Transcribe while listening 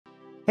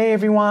Hey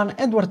everyone,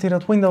 Edward here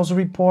at Windows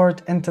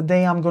Report, and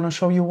today I'm gonna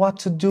show you what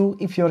to do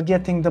if you're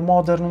getting the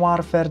Modern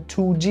Warfare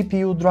 2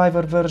 GPU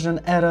driver version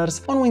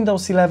errors on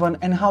Windows 11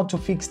 and how to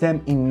fix them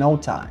in no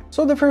time.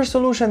 So the first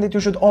solution that you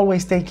should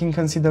always take in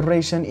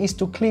consideration is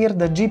to clear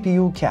the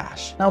GPU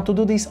cache. Now to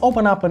do this,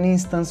 open up an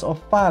instance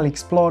of File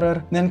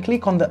Explorer, then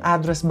click on the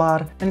address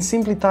bar and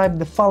simply type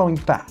the following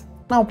path.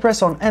 Now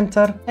press on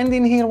enter, and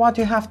in here what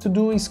you have to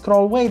do is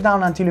scroll way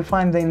down until you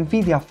find the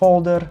NVIDIA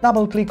folder,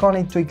 double click on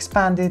it to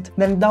expand it,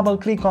 then double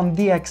click on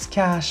DX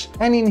cache,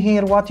 and in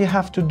here what you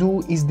have to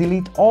do is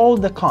delete all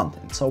the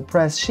content. So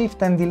press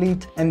shift and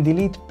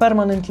delete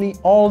permanently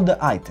all the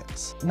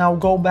items. Now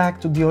go back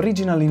to the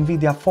original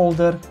NVIDIA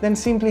folder, then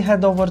simply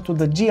head over to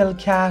the GL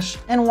cache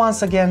and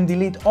once again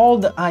delete all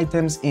the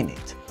items in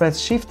it. Press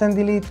shift and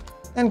delete,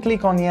 then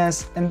click on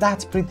yes, and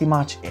that's pretty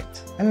much it.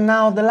 And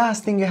now the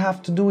last thing you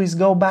have to do is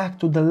go back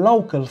to the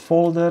local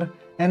folder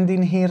and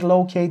in here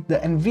locate the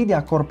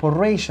NVIDIA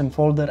Corporation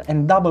folder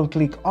and double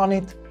click on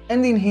it.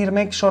 And in here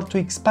make sure to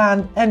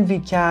expand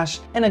NV cache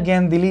and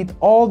again delete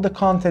all the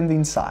content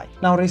inside.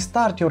 Now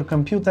restart your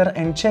computer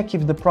and check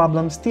if the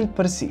problem still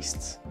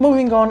persists.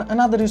 Moving on,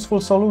 another useful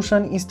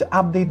solution is to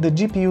update the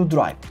GPU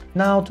driver.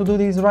 Now to do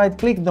this, right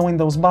click the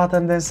Windows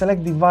button, then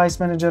select Device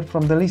Manager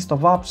from the list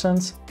of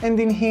options, and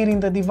in here in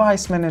the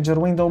Device Manager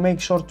window make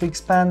sure to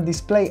expand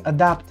Display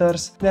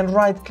Adapters, then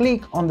right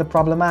click on the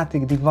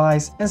problematic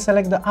device and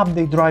select the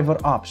Update Driver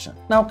option.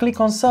 Now click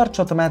on Search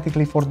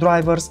automatically for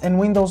drivers and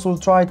Windows will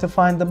try to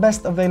find the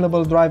best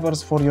available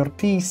drivers for your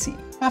PC.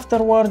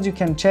 Afterwards, you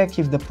can check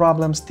if the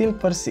problem still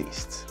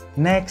persists.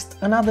 Next,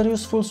 another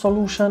useful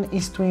solution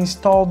is to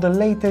install the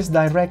latest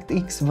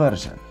DirectX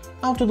version.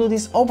 Now to do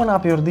this, open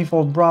up your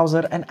default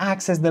browser and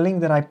access the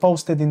link that I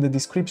posted in the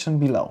description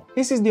below.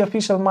 This is the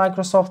official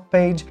Microsoft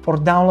page for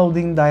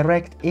downloading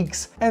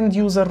DirectX End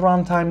User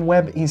Runtime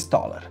Web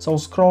Installer. So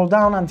scroll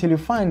down until you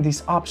find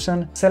this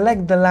option,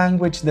 select the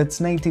language that's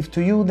native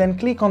to you, then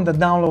click on the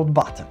download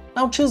button.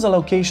 Now choose a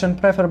location,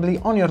 preferably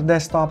on your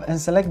desktop, and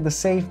select the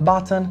Save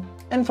button.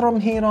 And from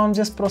here on,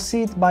 just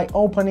proceed by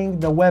opening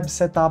the Web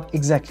Setup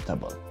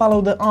executable.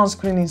 Follow the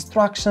on-screen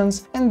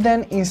instructions and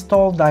then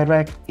install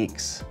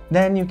DirectX.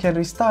 Then you can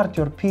restart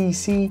your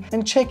PC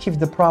and check if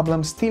the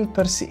problem still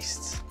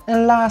persists.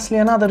 And lastly,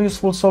 another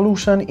useful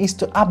solution is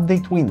to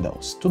update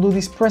Windows. To do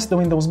this, press the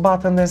Windows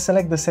button, then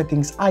select the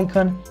settings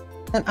icon,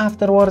 and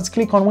afterwards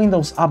click on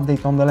Windows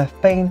Update on the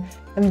left pane,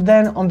 and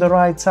then on the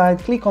right side,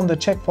 click on the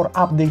Check for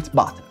Updates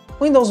button.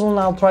 Windows will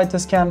now try to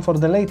scan for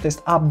the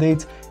latest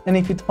updates, and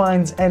if it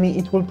finds any,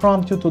 it will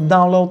prompt you to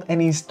download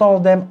and install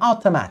them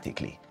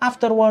automatically.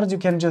 Afterwards, you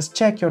can just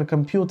check your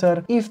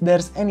computer if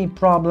there's any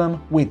problem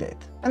with it.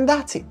 And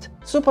that's it.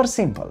 Super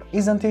simple,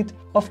 isn't it?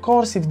 Of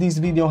course, if this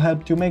video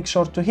helped you, make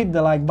sure to hit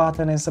the like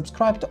button and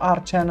subscribe to our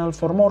channel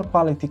for more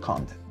quality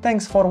content.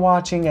 Thanks for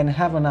watching and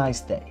have a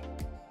nice day.